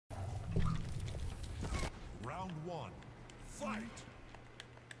Round one, fight!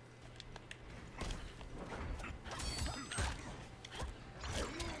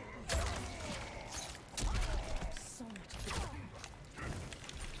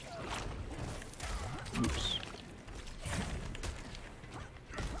 Oops.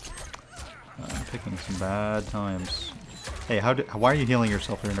 I'm picking some bad times. Hey, why are you healing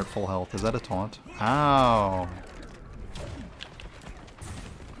yourself when you're at full health? Is that a taunt? Ow!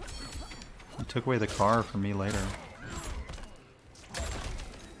 You took away the car from me later.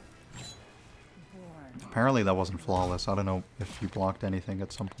 Apparently that wasn't flawless. I don't know if you blocked anything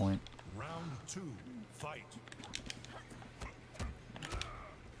at some point. Round two, fight!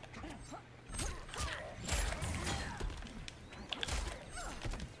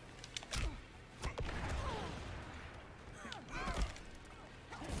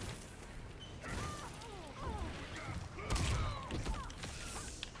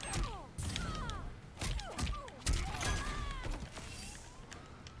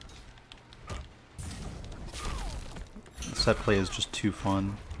 Set play is just too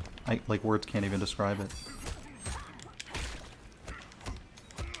fun. Like words can't even describe it.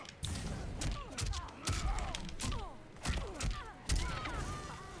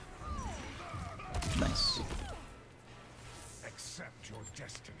 Nice. Accept your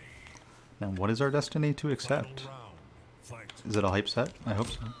destiny. Now what is our destiny to accept? Final round, fight. Is it a hype set? I hope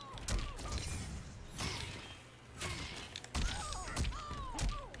so.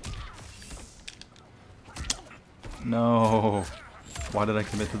 No. Why did I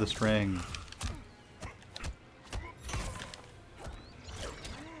commit to this ring?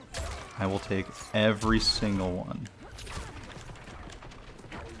 I will take every single one.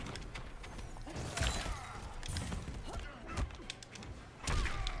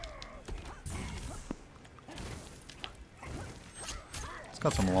 It's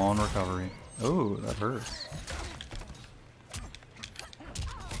got some long recovery. Oh, that hurts.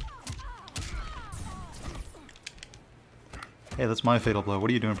 Hey, that's my fatal blow. What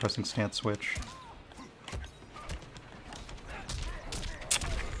are you doing pressing stance switch?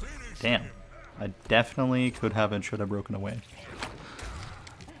 Damn. I definitely could have and should have broken away.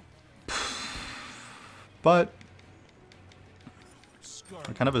 But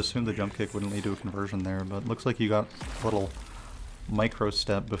I kind of assumed the jump kick wouldn't lead to a conversion there, but looks like you got a little micro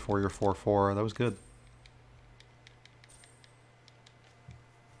step before your 4-4. That was good.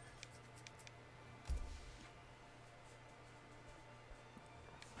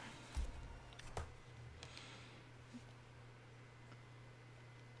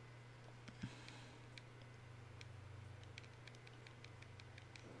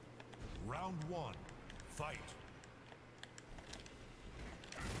 Round one, fight.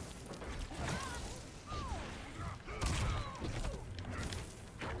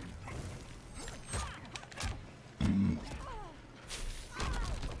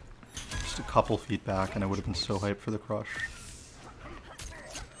 Just a couple feet back and I would have been so hyped for the crush.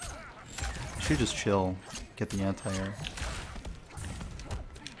 You should just chill, get the anti-air.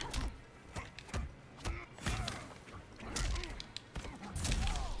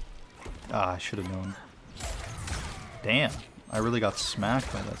 Ah, I should have known. Damn, I really got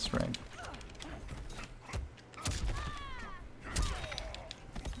smacked by that string.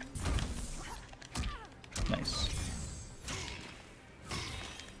 Nice.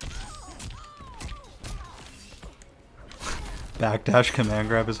 Backdash command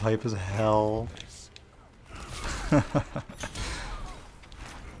grab is hype as hell.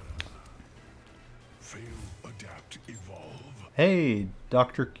 Fail, adapt, evolve. Hey,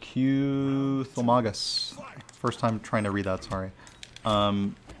 Dr. Q Thilmagus. First time trying to read that, sorry.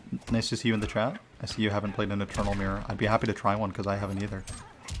 Nice to see you in the chat. I see you haven't played an Eternal Mirror. I'd be happy to try one because I haven't either.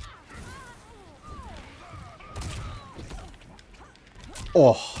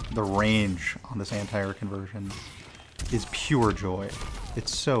 Oh, the range on this anti-air conversion is pure joy.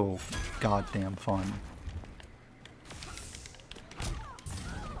 It's so goddamn fun.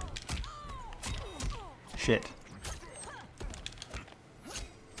 Shit.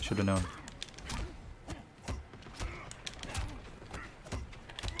 Should have known.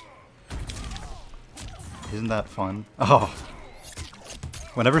 Isn't that fun? Oh.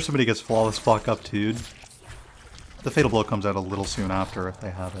 Whenever somebody gets flawless block up, dude, the fatal blow comes out a little soon after if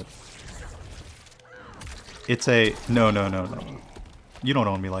they have it. It's a no. You don't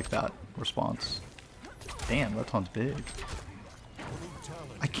own me like that response. Damn, that sounds big.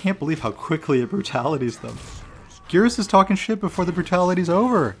 I can't believe how quickly it brutalities them. Geras is talking shit before the brutality's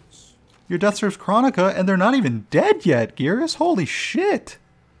over. Your death serves Chronica, and they're not even dead yet, Geras. Holy shit.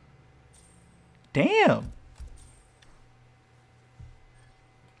 Damn.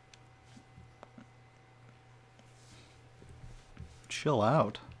 chill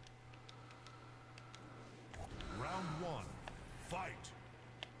out. Round one. Fight.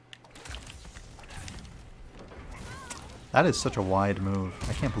 That is such a wide move.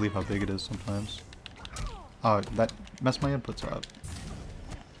 I can't believe how big it is sometimes. Oh, that messed my inputs up.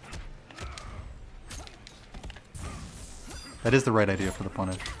 That is the right idea for the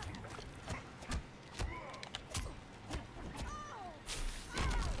punish.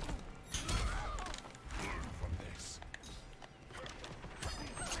 From this.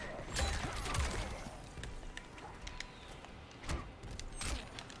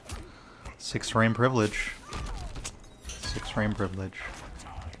 Six-frame privilege. Six-frame privilege.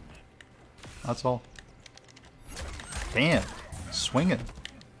 That's all. Damn. Swinging.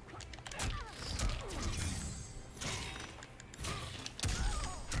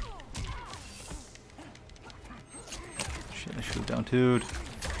 Shit, I should have down two'd.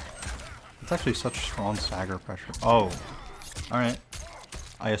 It's actually such strong stagger pressure. Oh. Alright.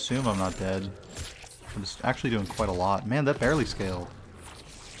 I assume I'm not dead. I'm just actually doing quite a lot. Man, that barely scaled.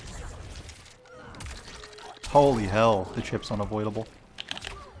 Holy hell, the chip's unavoidable.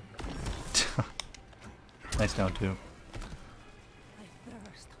 Nice down two.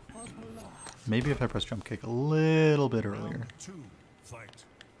 Maybe if I press jump kick a little bit earlier. Round two. Fight.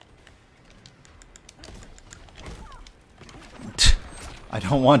 I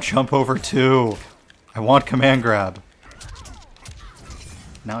don't want jump over two. I want command grab.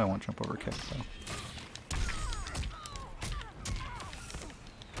 Now I want jump over kick though.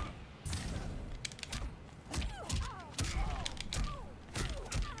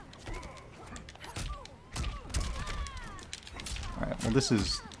 Alright, well this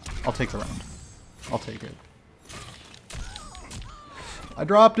is... I'll take the round. I'll take it. I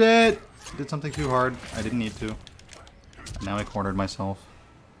dropped it! Did something too hard. I didn't need to. Now I cornered myself.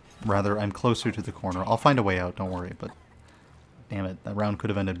 Rather, I'm closer to the corner. I'll find a way out, don't worry, but... Damn it, that round could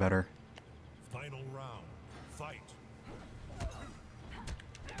have ended better. Final round. Fight.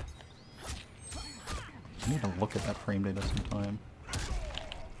 I need to look at that frame data sometime.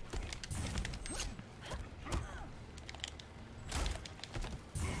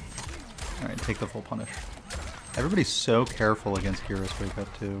 Alright, take the full punish. Everybody's so careful against Geras Wake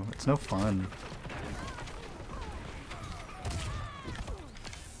Up too. It's no fun.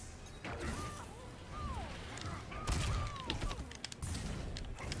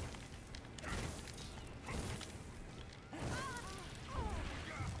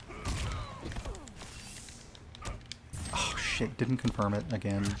 Oh shit, didn't confirm it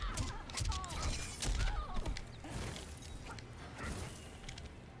again.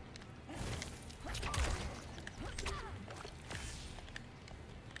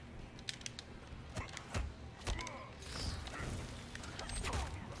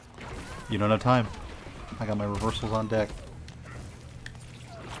 You don't have time. I got my reversals on deck.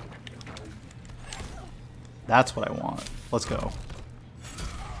 That's what I want. Let's go.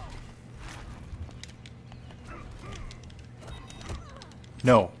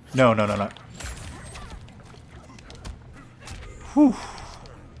 No. No, no, no, no. Whew.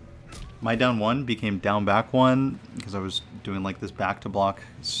 My down one became down back one because I was doing like this back to block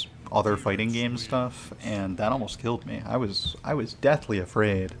other fighting game stuff, and that almost killed me. I was deathly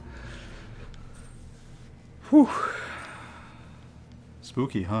afraid. Whew.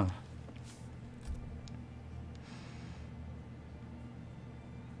 Spooky, huh?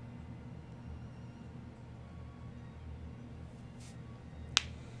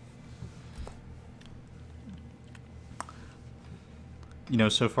 You know,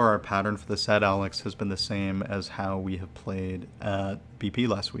 so far our pattern for the set, Alex, has been the same as how we have played at BP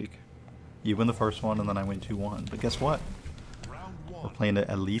last week. You win the first one, and then I win 2-1. But guess what? We're playing it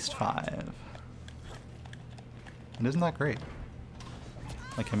at least 5. And isn't that great?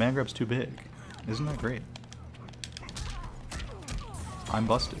 Like, command grab's too big. Isn't that great? I'm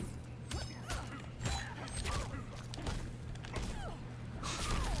busted.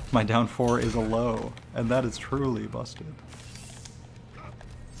 My down 4 is a low, and that is truly busted.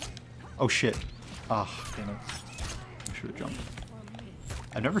 Oh shit. Ah, damn it. I should have jumped.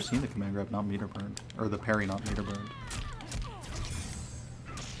 I've never seen the command grab not meter burned. Or the parry not meter burned.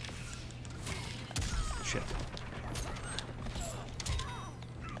 Shit.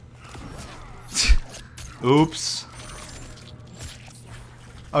 Oops.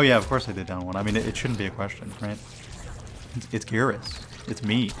 Oh yeah, of course I did down one. I mean, it shouldn't be a question, right? It's Geras. It's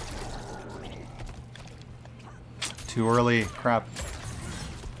me. Too early. Crap.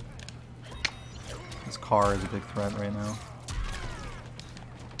 This car is a big threat right now.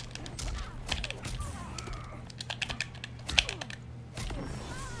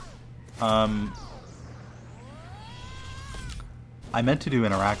 I meant to do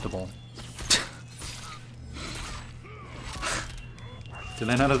interactable. Did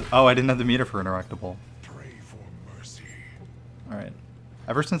I not have... Oh, I didn't have the meter for interactable. Pray for mercy. Alright.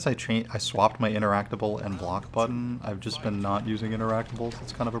 Ever since I swapped my interactable and block button, I've just been not using interactables.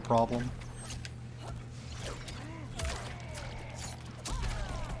 It's kind of a problem.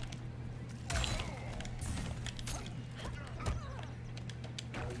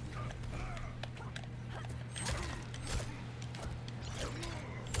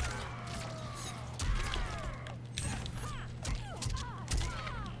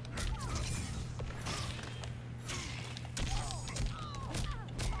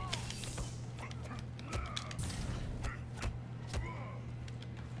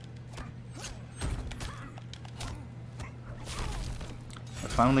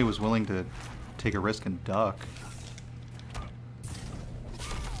 Finally was willing to take a risk and duck.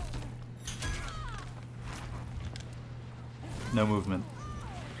 No movement.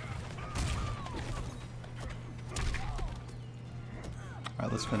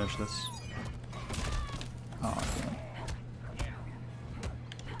 Alright, let's finish this. Oh, damn.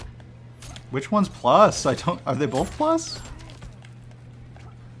 Which one's plus? I don't... Are they both plus?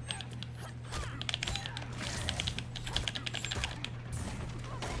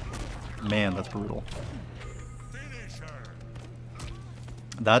 Man, that's brutal.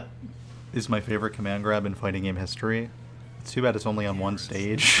 That is my favorite command grab in fighting game history. It's too bad it's only on one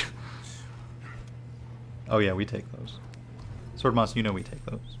stage. Oh yeah, we take those. Swordmoss, you know we take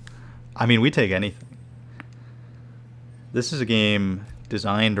those. I mean, we take anything. This is a game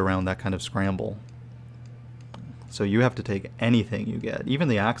designed around that kind of scramble. So you have to take anything you get. Even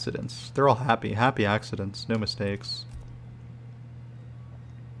the accidents. They're all happy. Happy accidents. No mistakes.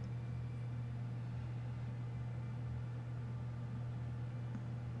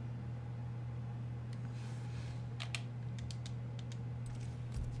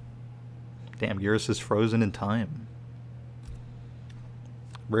 Damn, Geras is frozen in time.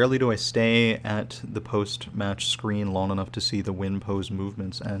 Rarely do I stay at the post-match screen long enough to see the win pose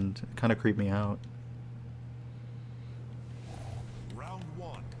movements, and it kind of creep me out. Round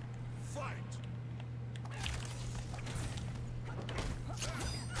one, fight.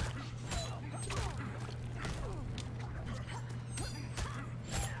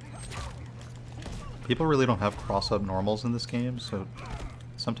 People really don't have cross-up normals in this game, so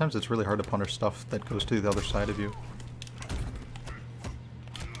sometimes it's really hard to punish stuff that goes to the other side of you.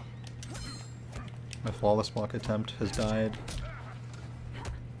 My flawless block attempt has died,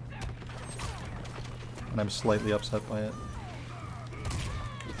 and I'm slightly upset by it.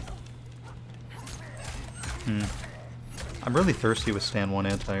 I'm really thirsty with stand 1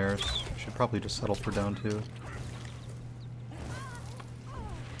 anti-airs. I should probably just settle for down 2.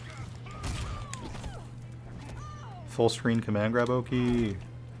 Full screen command grab Oki.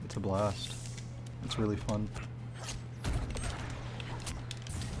 It's a blast. It's really fun.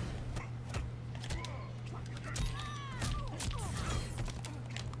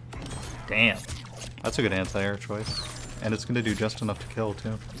 Damn. That's a good anti-air choice. And it's gonna do just enough to kill,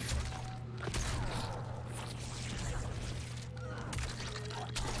 too.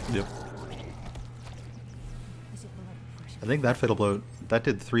 Yep. I think that Fatal Blow, that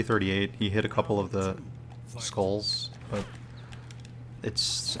did 338. He hit a couple of the skulls, but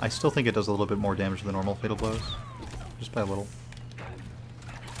it's... I still think it does a little bit more damage than normal Fatal Blows. Just by a little.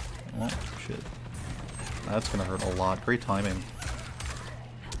 Oh, shit. That's gonna hurt a lot. Great timing.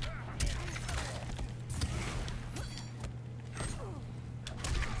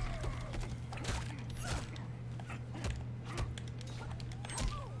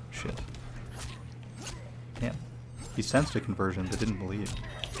 Shit. Damn. He sensed a conversion, but didn't believe.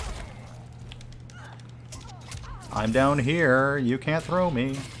 I'm down here, you can't throw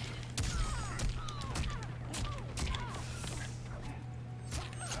me.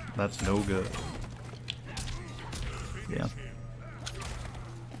 That's no good. Yeah.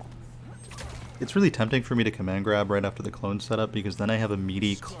 It's really tempting for me to command grab right after the clone setup, because then I have a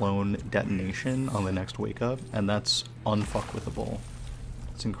meaty clone detonation on the next wake up, and that's unfuckwithable.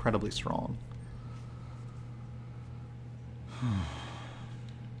 It's incredibly strong.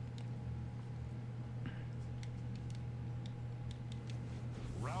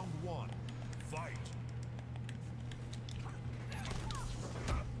 Round one, fight.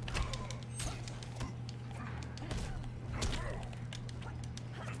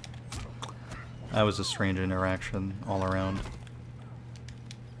 That was a strange interaction all around.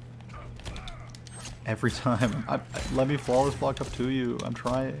 Every time. Let me flawless block up to you. I'm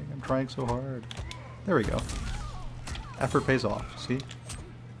trying so hard. There we go. Effort pays off, see?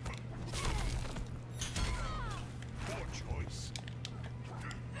 Poor choice.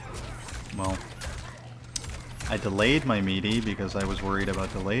 Well, I delayed my meaty because I was worried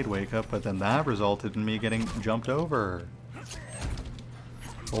about delayed wake up, but then that resulted in me getting jumped over.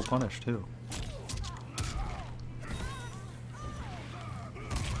 Full punish too.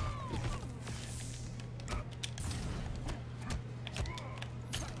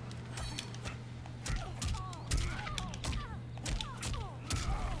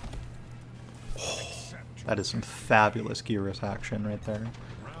 That is some fabulous Geras action right there.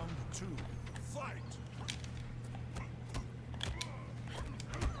 Round 2. Fight.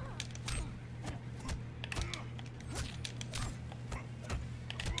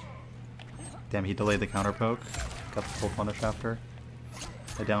 Damn, he delayed the counter poke. Got the full punish after.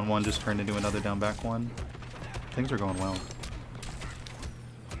 The down one just turned into another down back one. Things are going well.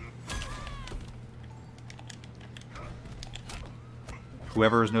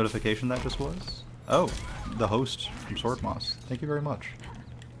 Whoever's notification that just was? Oh, the host from Sword Moss. Thank you very much.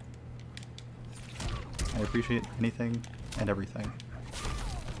 I appreciate anything and everything.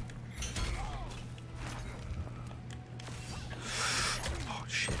 Oh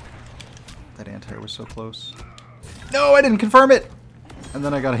shit. That anti-air was so close. No, I didn't confirm it! And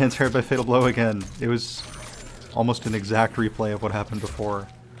then I got anti-aired by Fatal Blow again. It was almost an exact replay of what happened before.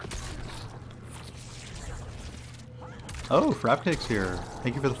 Oh, Frapcake's here.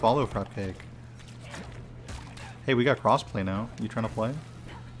 Thank you for the follow, Frapcake. Hey, we got crossplay now. You trying to play?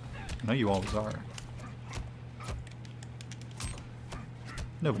 I know you always are.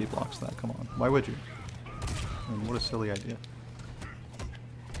 Nobody blocks that, come on. Why would you? I mean, what a silly idea.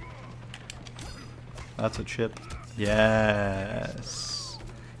 That's a chip. Yes.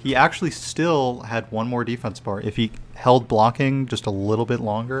 He actually still had one more defense bar. If he held blocking just a little bit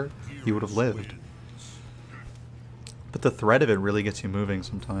longer, he would have lived. But the threat of it really gets you moving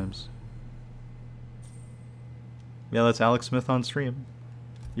sometimes. Yeah, that's Alex Smith on stream.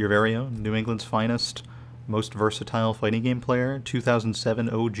 Your very own, New England's finest, most versatile fighting game player, 2007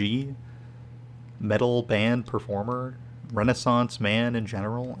 OG, metal band performer, Renaissance man in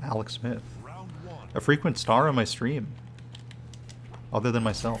general, Alex Smith. A frequent star on my stream, other than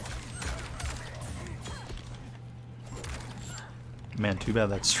myself. Man, too bad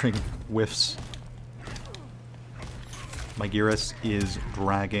that string whiffs. My Geras is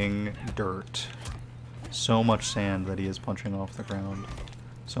dragging dirt. So much sand that he is punching off the ground.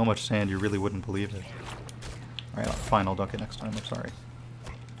 So much sand you really wouldn't believe it. Alright, fine, I'll duck it next time, I'm sorry.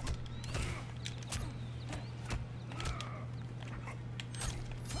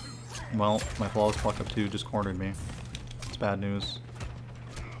 Well, my flawless pluck up 2 just cornered me. It's bad news.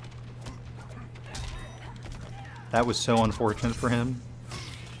 That was so unfortunate for him.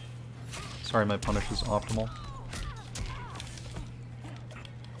 Sorry, my punish is optimal.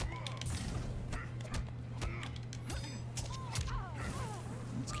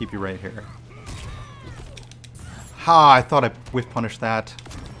 Let's keep you right here. Ha! I thought I whiff punished that.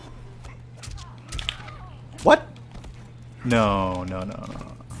 What? No, no, no, no.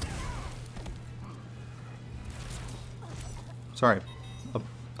 Sorry.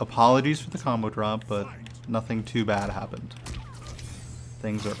 Apologies for the combo drop, but nothing too bad happened.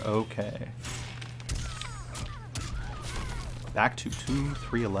 Things are okay. Back to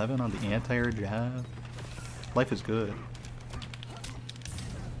 2-3-11 on the anti-air jab. Life is good.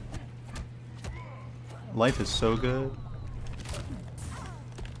 Life is so good.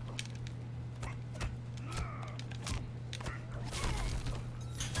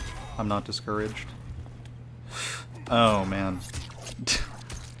 I'm not discouraged. Oh man.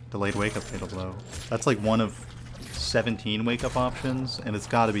 Delayed wake up fatal blow. That's like one of 17 wake up options, and it's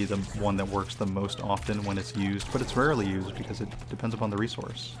got to be the one that works the most often when it's used, but it's rarely used because it depends upon the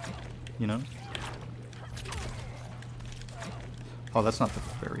resource, you know? Oh, that's not the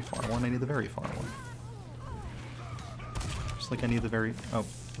very far one. I need the very far one. Just like I need the very... Oh,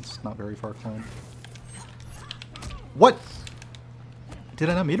 it's not very far clone. What? Did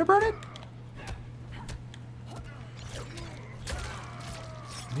I not meter burn it?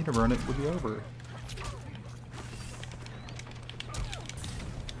 Meter burn it would be over.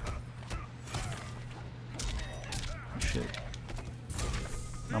 Shit.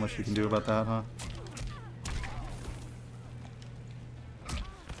 Not much you can do about that, huh?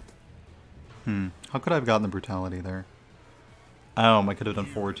 How could I have gotten the brutality there? Oh, I could have done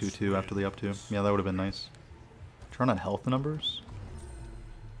 4-2-2 after the up 2. Yeah, that would have been nice. Turn on health numbers?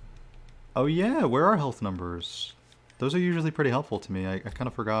 Oh yeah, where are health numbers? Those are usually pretty helpful to me. I kind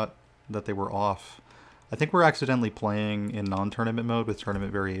of forgot that they were off. I think we're accidentally playing in non-tournament mode with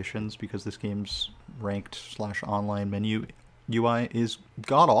tournament variations because this game's ranked/online menu UI is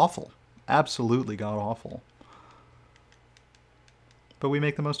god-awful. Absolutely god-awful. But we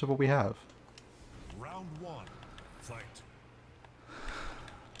make the most of what we have.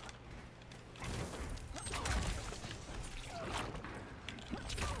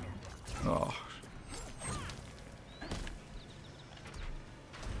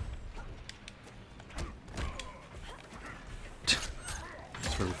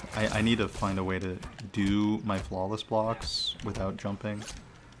 I need to find a way to do my flawless blocks without jumping.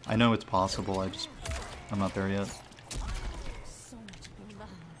 I know it's possible, I'm not there yet.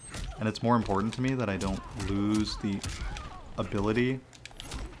 And it's more important to me that I don't lose the ability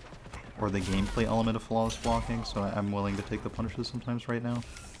or the gameplay element of flawless blocking, so I'm willing to take the punishes sometimes right now.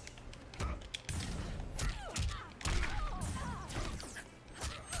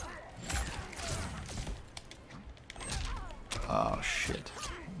 Oh shit.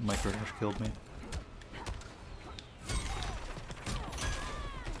 Micro dash killed me.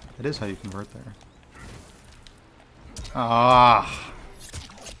 It is how you convert there. Ah!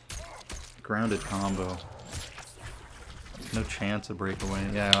 Grounded combo. No chance of breakaway.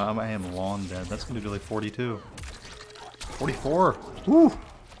 Yeah, I am long dead. That's gonna do like 42. 44! Woo!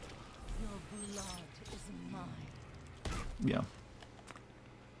 Yeah.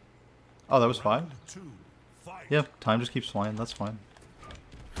 Oh, that was 5? Yeah, time just keeps flying. That's fine.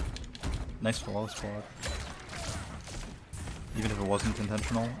 Nice flawless block. Even if it wasn't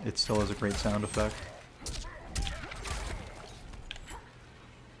intentional, it still has a great sound effect.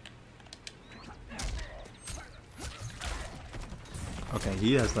 Okay,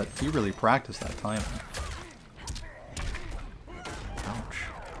 he has that. He really practiced that timing. Ouch.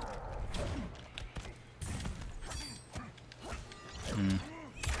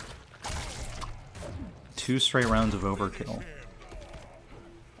 2 straight rounds of overkill.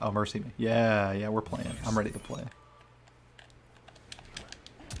 Oh, mercy me. Yeah, we're playing. I'm ready to play.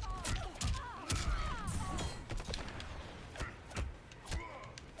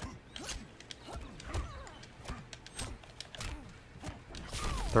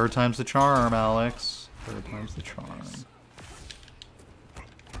 Third time's the charm, Alex. Third time's the charm.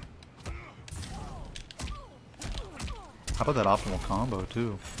 How about that optimal combo,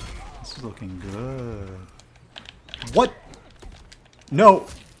 too? This is looking good. What? No!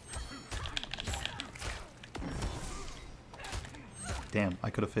 Damn, I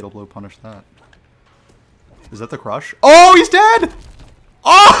could have Fatal Blow punished that. Is that the crush? Oh, he's dead!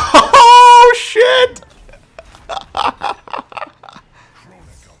 Oh, shit!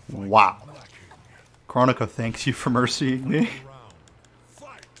 Wow. Chronica thanks you for mercying me.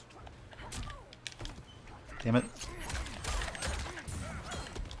 Damn it.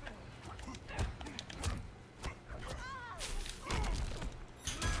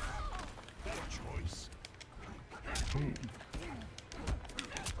 Ooh.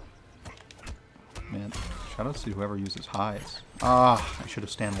 Man, shoutouts to whoever uses highs. Ah, I should have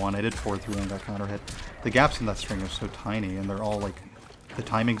stand 1. I did 4-3 and got counter hit. The gaps in that string are so tiny, and they're all like... The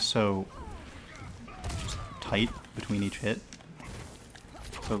timing's so just tight between each hit.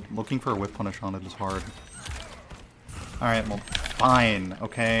 So looking for a whip punish on it is hard. Alright, well, fine,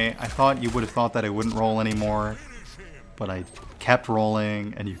 okay? I thought you would have thought that I wouldn't roll anymore, but I kept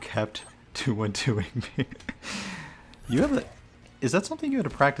rolling, and you kept 2-1-2ing me. You have a... Is that something you had to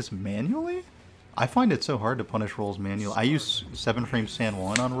practice manually? I find it so hard to punish rolls manually. I use 7-frame stand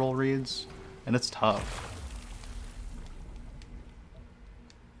 1 on roll reads, and it's tough.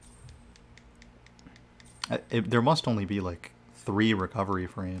 There must only be like 3 recovery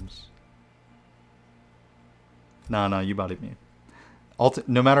frames. No, you bodied me.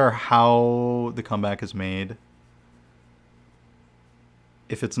 No matter how the comeback is made,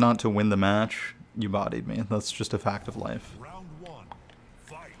 if it's not to win the match, you bodied me. That's just a fact of life. Round 1,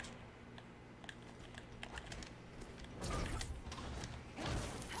 fight.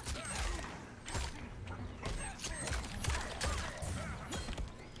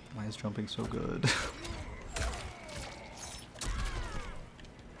 Why is jumping so good?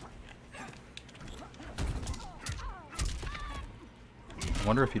 I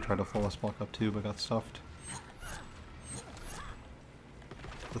wonder if he tried to flawless block up too, but got stuffed.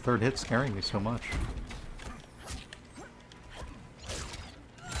 The third hit's scaring me so much.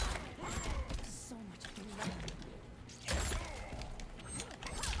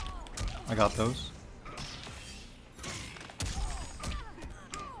 I got those.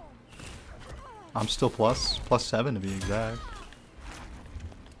 I'm still +7 to be exact.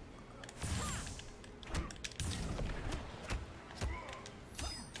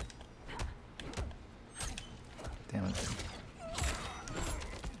 Damn it.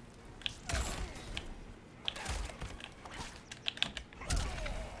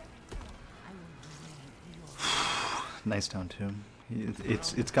 Nice down two.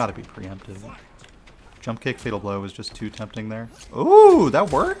 It's got to be preemptive. Jump kick, fatal blow was just too tempting there. Ooh, that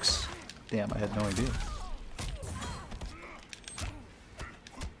works? Damn, I had no idea.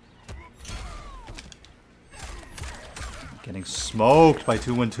 Getting smoked by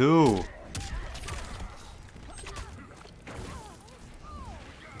 2-1-2.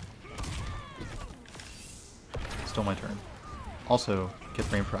 Also, get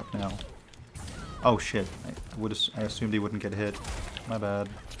frame prep now. Oh shit, I assumed he wouldn't get hit. My bad.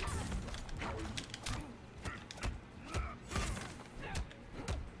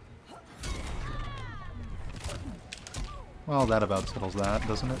 Well, that about settles that,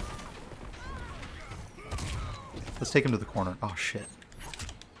 doesn't it? Let's take him to the corner. Oh shit.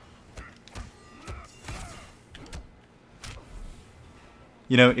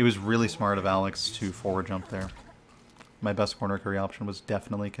 You know, it was really smart of Alex to forward jump there. My best corner carry option was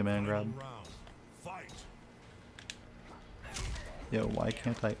definitely command grab. Yo, why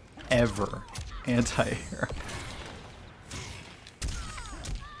can't I ever anti-air?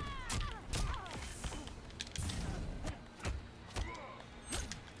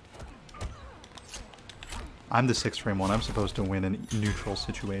 I'm the 6 frame one. I'm supposed to win in neutral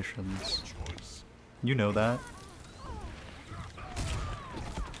situations. You know that.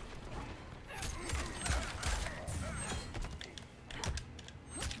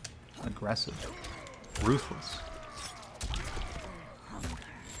 Aggressive. Ruthless.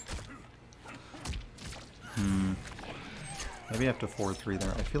 Maybe I have to forward 3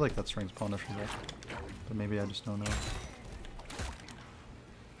 there. I feel like that string's punishable. But maybe I just don't know.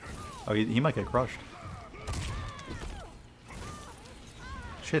 Oh, he might get crushed.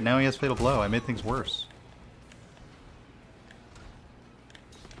 Shit, now he has Fatal Blow. I made things worse.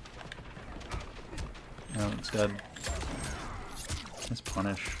 No, it's dead. Let's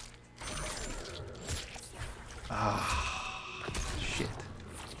punish. Ah, shit.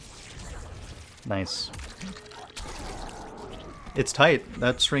 Nice. It's tight.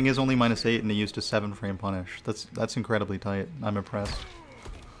 That string is only -8 and he used a 7 frame punish. That's incredibly tight. I'm impressed.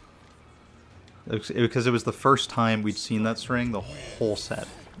 Because it was the first time we'd seen that string the whole set.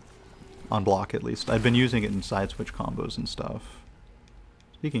 On block, at least. I've been using it in side switch combos and stuff.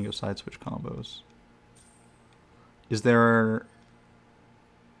 Speaking of side switch combos. Is there...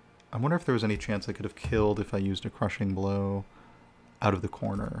 I wonder if there was any chance I could have killed if I used a crushing blow out of the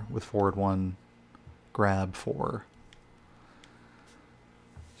corner with forward 1, grab 4.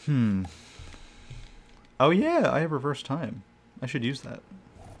 Oh yeah, I have reverse time. I should use that.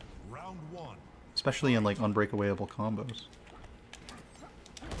 Round 1. Especially in like unbreakawayable combos.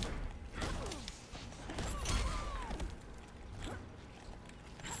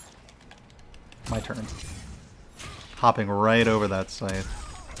 My turn. Hopping right over that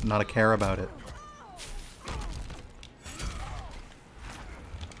scythe. Not a care about it.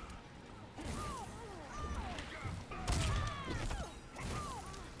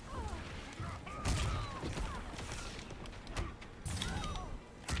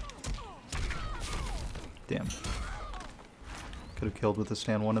 Damn. Could have killed with the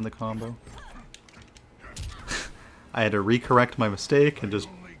stand 1 in the combo. I had to recorrect my mistake and just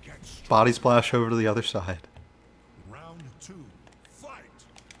body splash over to the other side. Round 2. Fight.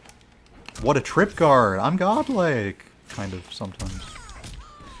 What a trip guard! I'm godlike! Kind of, sometimes.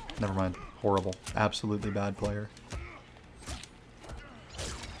 Never mind. Horrible. Absolutely bad player.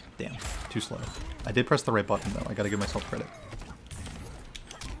 Damn. Too slow. I did press the right button, though. I gotta give myself credit.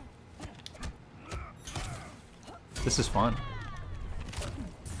 This is fun.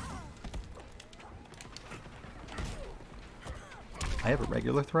 I have a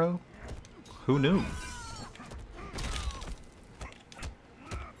regular throw? Who knew?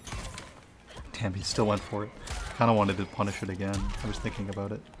 Damn, he still went for it. Kind of wanted to punish it again. I was thinking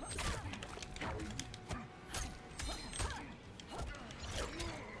about it.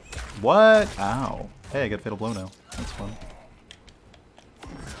 What? Ow. Hey, I get Fatal Blow now. That's fun.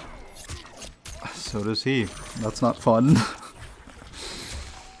 So does he. That's not fun.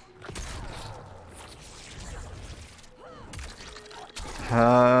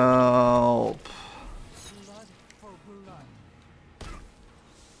 Help.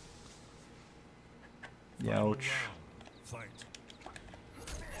 Youch.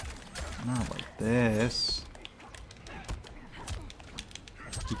 Not like this.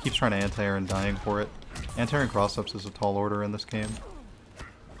 He keeps trying to anti-air and dying for it. Anti-air and cross-ups is a tall order in this game.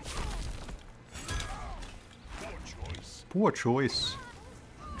 Poor choice.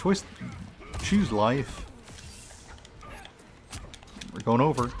 Choose life. We're going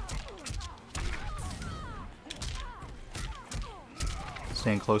over.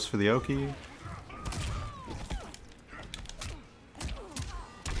 Staying close for the Oki.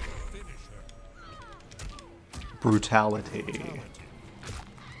 Brutality.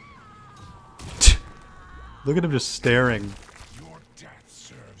 Look at him just staring.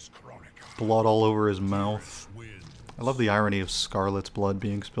 Blood all over his mouth. I love the irony of Skarlet's blood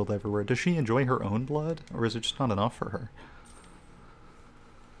being spilled everywhere. Does she enjoy her own blood? Or is it just not enough for her?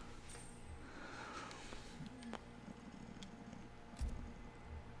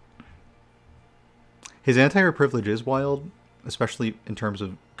 His anti-air privilege is wild, especially in terms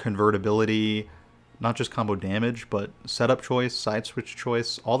of convertibility, not just combo damage, but setup choice, side switch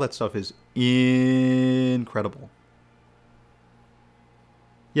choice. All that stuff is incredible.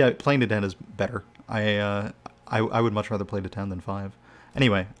 Yeah, playing to 10 is better. I would much rather play to 10 than 5.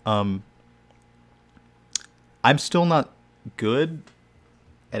 Anyway, I'm still not good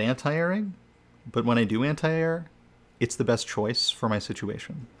at anti-airing, but when I do anti-air, it's the best choice for my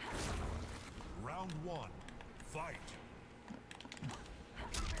situation. Round 1. Fight.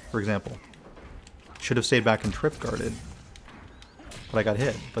 For example, should have stayed back and trip guarded, but I got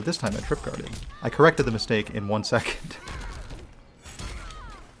hit. But this time I trip guarded. I corrected the mistake in 1 second.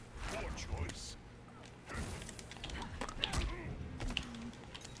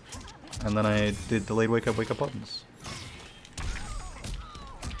 And then I did delayed wake up buttons.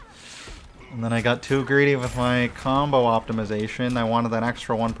 And then I got too greedy with my combo optimization. I wanted that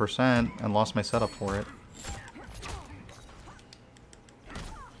extra 1% and lost my setup for it.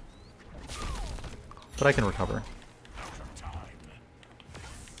 But I can recover.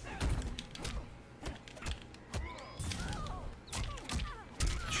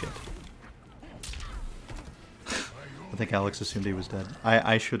 Shit. I think Alex assumed he was dead.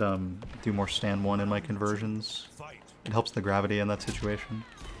 I should do more stand 1 in my conversions. It helps the gravity in that situation.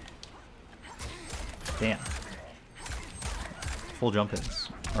 Damn. Full jump hits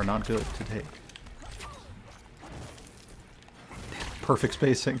are not good to take. Perfect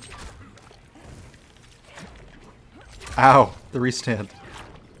spacing. Ow! The restand.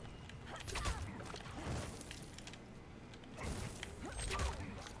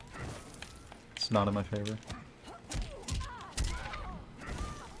 It's not in my favor.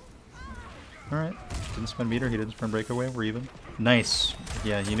 Alright. Didn't spend meter, he didn't spend breakaway, we're even. Nice.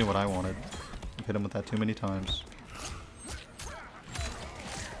 Yeah, he knew what I wanted. I've hit him with that too many times.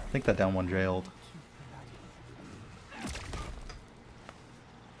 I think that down 1 jailed.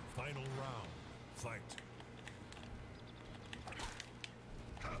 Final round. Fight.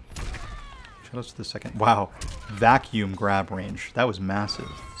 Shoutouts to the second. Wow. Vacuum grab range. That was massive.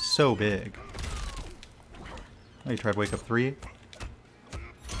 So big. Oh, you tried wake up 3?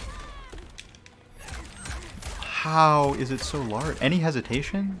 How is it so large? Any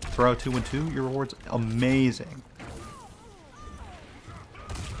hesitation? Throw out 2 and 2. Your reward's amazing.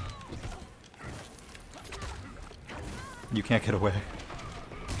 You can't get away.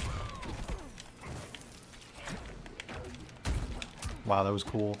 Wow, that was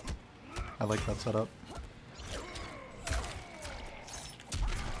cool. I like that setup.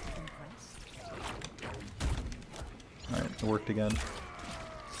 Alright, it worked again.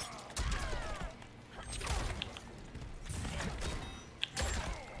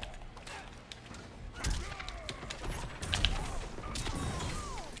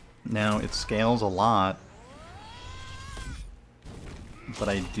 Now, it scales a lot, but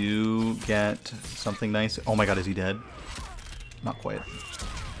I do get something nice. Oh my god, is he dead? Not quite.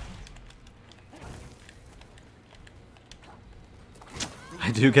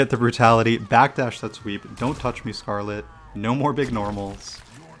 I do get the brutality. Backdash that sweep. Don't touch me, Skarlet. No more big normals.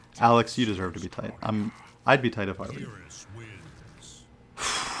 Alex, you deserve to be tight. I'd be tight if I were you.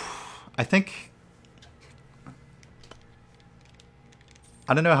 I think...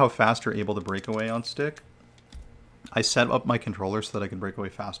 I don't know how fast you're able to break away on stick. I set up my controller so that I can break away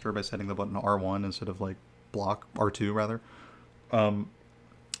faster by setting the button R1 instead of like block R2 rather.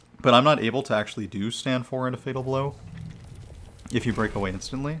 But I'm not able to actually do stand 4 in a fatal blow if you break away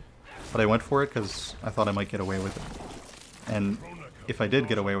instantly. But I went for it because I thought I might get away with it. And if I did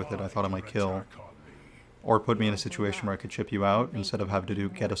get away with it, I thought I might kill. Or put me in a situation where I could chip you out instead of have to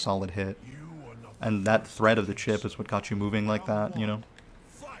get a solid hit. And that threat of the chip is what got you moving like that, you know?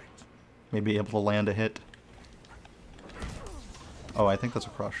 Maybe able to land a hit. Oh, I think that's a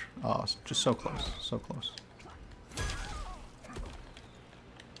crush. Oh, it's just so close. So close.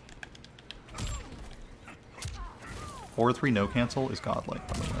 Forward 3 no cancel is godlike,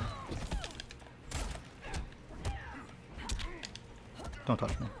 by the way. Don't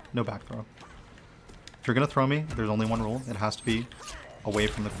touch me. No back throw. If you're going to throw me, there's only one rule. It has to be away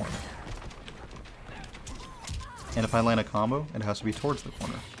from the corner. And if I land a combo, it has to be towards the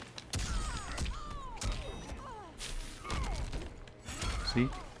corner. See?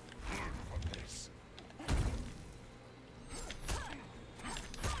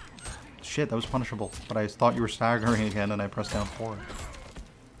 Shit, that was punishable. But I thought you were staggering again and I pressed down 4.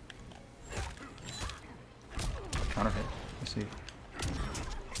 Counter hit. I see.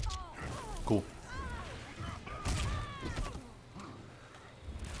 Cool.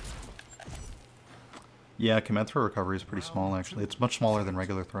 Yeah, command throw recovery is pretty small, actually. It's much smaller than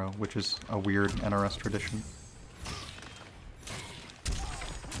regular throw, which is a weird NRS tradition.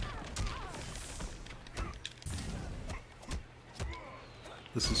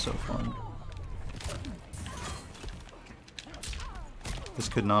 This is so fun. This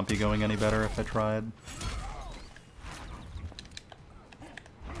could not be going any better if I tried.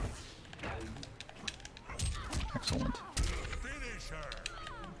 Excellent.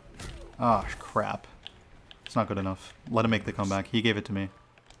 Ah, crap. It's not good enough. Let him make the comeback. He gave it to me.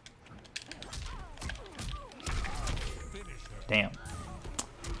 Damn.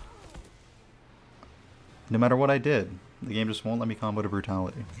 No matter what I did, the game just won't let me combo to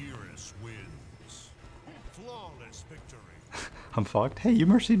brutality. Geras wins. Flawless victory. I'm fucked? Hey, you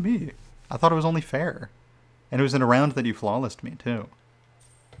mercied me. I thought it was only fair. And it was in a round that you flawlessed me, too.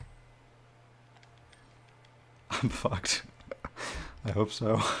 I'm fucked. I hope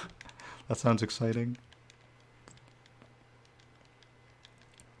so. That sounds exciting.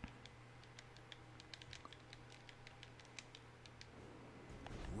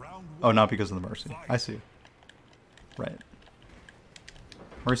 Oh, not because of the Mercy. I see. Right.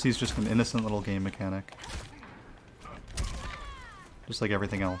 Mercy's just an innocent little game mechanic. Just like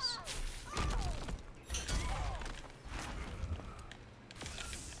everything else.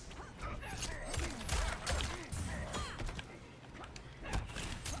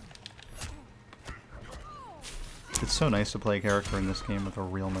 It's so nice to play a character in this game with a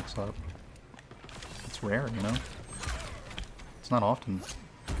real mix-up. It's rare, you know? It's not often.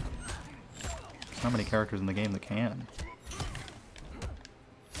 There's not many characters in the game that can.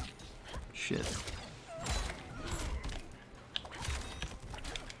 Shit.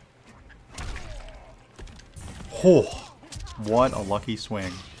 Oh! What a lucky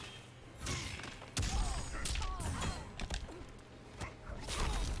swing.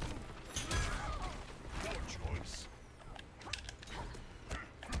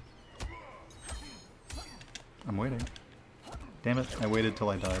 I'm waiting. Damn it, I waited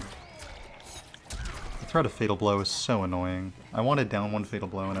till I died. The threat of Fatal Blow is so annoying. I wanted down one Fatal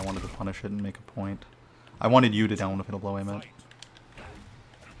Blow and I wanted to punish it and make a point. I wanted you to down one Fatal Blow, I meant.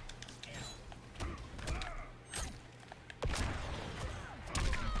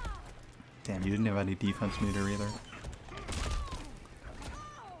 Damn, you didn't have any defense meter either.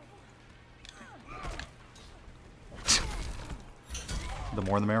 The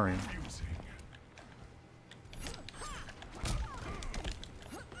more the merrier.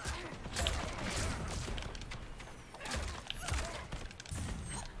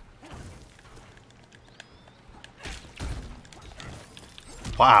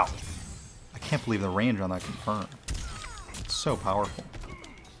 Wow. I can't believe the range on that confirm. It's so powerful.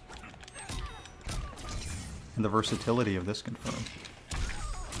 And the versatility of this confirm.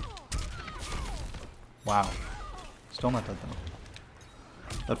 Wow. Still not dead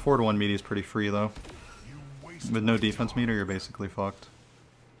though. That 4-to-1 meaty is pretty free though. With no defense meter, you're basically fucked.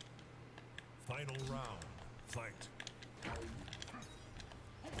 Final round. Fight.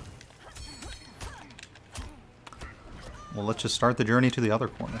 Well, let's just start the journey to the other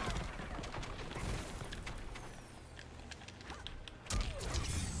corner.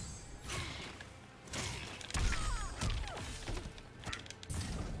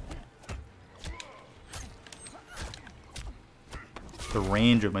 The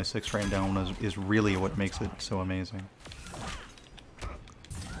range of my 6-frame down is really what makes it so amazing.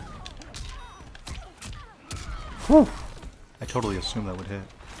 Whew! I totally assumed that would hit.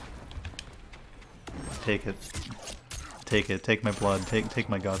 Take it. Take it. Take my blood. Take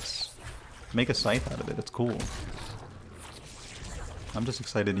my guts. Make a scythe out of it. It's cool. I'm just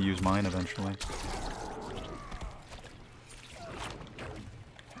excited to use mine eventually.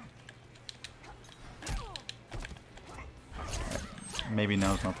 Maybe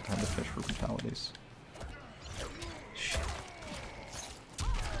now's not the time to fish for brutalities. Shit.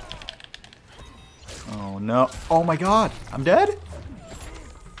 Oh no. Oh my god! I'm dead?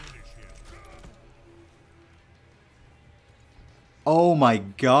 Oh my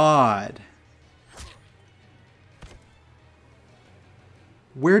god.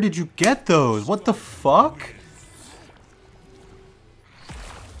 Where did you get those? What the fuck?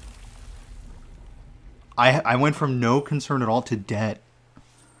 I went from no concern at all to dead.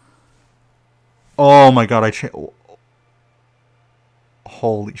 Oh my god,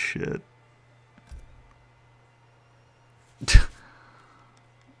 holy shit.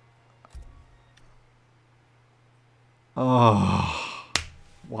 Oh,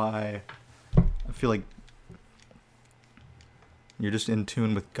 why? I feel like you're just in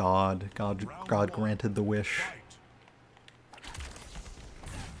tune with God. God granted the wish.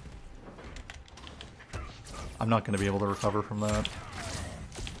 I'm not going to be able to recover from that.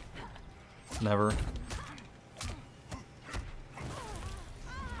 Never.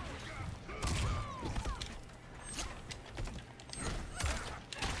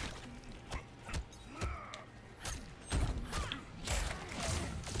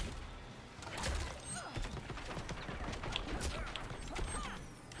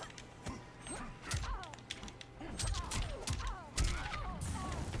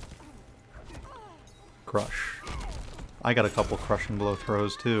 Crush. I got a couple crushing blow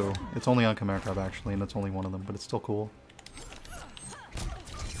throws too. It's only on Command Grab actually, and it's only one of them, but it's still cool.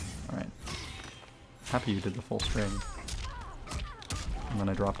 Alright. Happy you did the full string. And then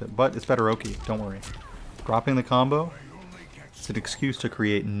I dropped it. But it's better Oki, don't worry. Dropping the combo, it's an excuse to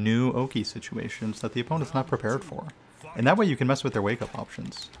create new Oki situations that the opponent's not prepared for. And that way you can mess with their wake-up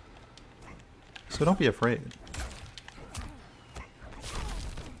options. So don't be afraid.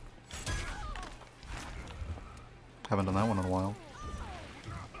 Haven't done that one in a while.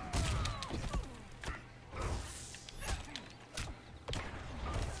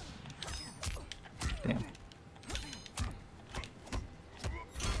 Damn.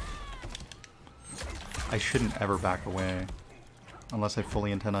 I shouldn't ever back away. Unless I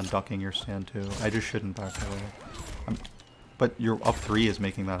fully intend on ducking your stand too. I just shouldn't back away. But your up 3 is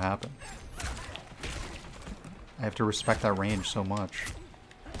making that happen. I have to respect that range so much.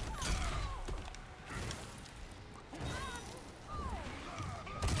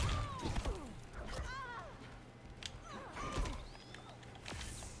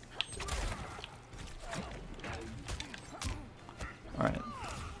 Alright.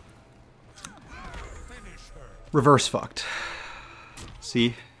 Reverse fucked.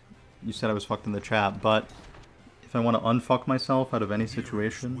 See? You said I was fucked in the chat, but if I want to unfuck myself out of any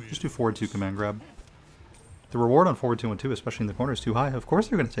situation, just do forward 2 command grab. The reward on forward 2 and 2, especially in the corner, is too high. Of course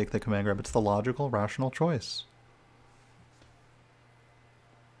they're going to take the command grab. It's the logical, rational choice.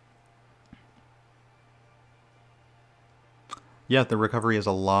 Yeah, the recovery is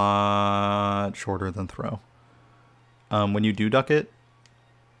a lot shorter than throw. When you do duck it,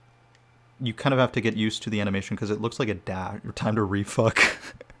 you kind of have to get used to the animation because it looks like a dash. Your time to refuck.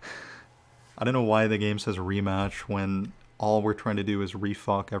 I don't know why the game says rematch when all we're trying to do is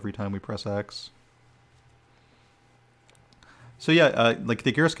refuck every time we press X. So yeah, like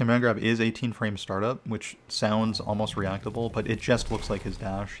the Geras command grab is 18 frame startup, which sounds almost reactable, but it just looks like his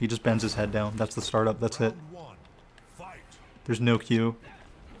dash. He just bends his head down. That's the startup. That's it. There's no Q.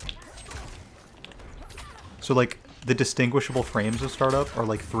 So like the distinguishable frames of startup are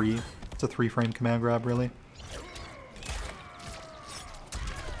like 3. It's a 3 frame command grab, really.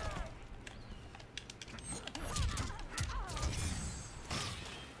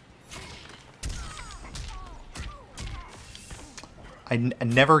 I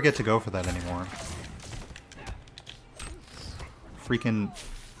never get to go for that anymore. Freaking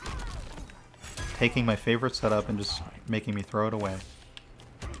taking my favorite setup and just making me throw it away.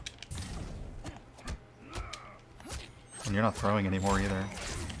 And you're not throwing anymore either.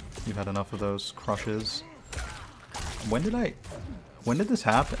 You've had enough of those crushes. When did this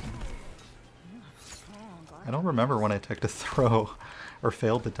happen? I don't remember when I teched a throw or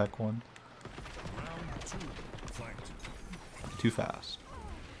failed to tech one. Too fast.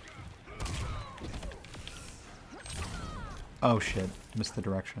 Oh shit, missed the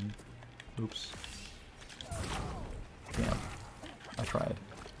direction. Oops. Damn. I tried.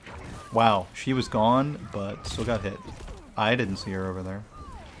 Wow, she was gone, but still got hit. I didn't see her over there.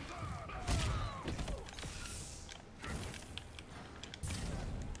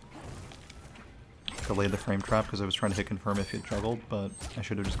 Delayed the frame trap because I was trying to hit confirm if it juggled, but I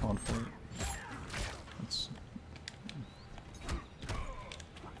should have just gone for it. That's...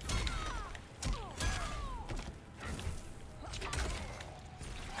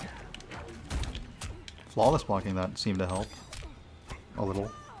 Flawless blocking that seemed to help. A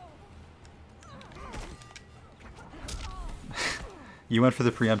little. You went for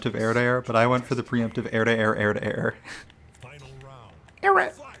the preemptive air-to-air, but I went for the preemptive air-to-air, air-to-air.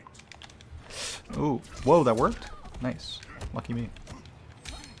 Air-to-air! Ooh, whoa, that worked? Nice. Lucky me.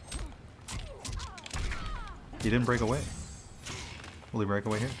 He didn't break away. Will he break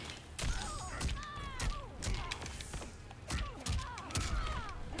away here?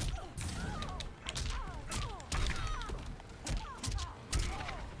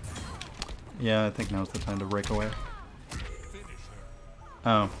 Yeah, I think now's the time to break away.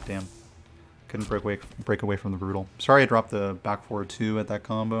 Oh, damn. Couldn't break away from the brutal. Sorry I dropped the back forward 2 at that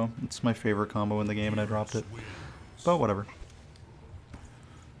combo. It's my favorite combo in the game and I dropped it. But whatever.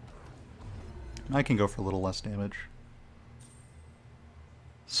 I can go for a little less damage.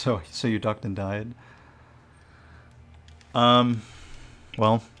 So you ducked and died.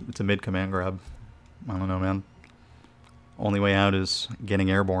 Well, it's a mid command grab. I don't know, man. Only way out is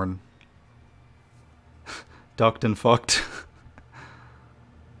getting airborne. Ducked and fucked.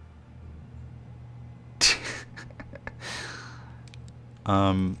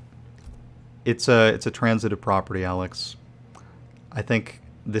 It's a transitive property, Alex. I think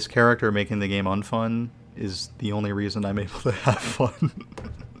this character making the game unfun is the only reason I'm able to have fun.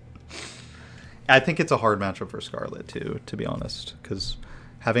 I think it's a hard matchup for Skarlet too, to be honest, because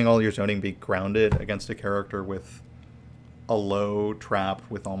having all your zoning be grounded against a character with a low trap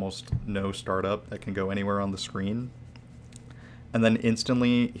with almost no startup that can go anywhere on the screen, and then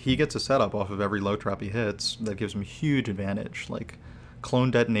instantly he gets a setup off of every low trap he hits that gives him huge advantage. Like,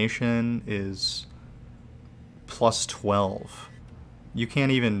 clone detonation is plus 12. You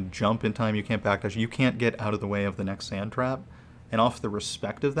can't even jump in time, you can't backdash, you can't get out of the way of the next sand trap. And off the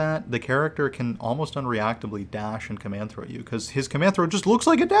respect of that, the character can almost unreactably dash and command throw you, because his command throw just looks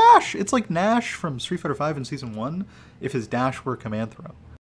like a dash. It's like Nash from Street Fighter V in Season 1 if his dash were a command throw.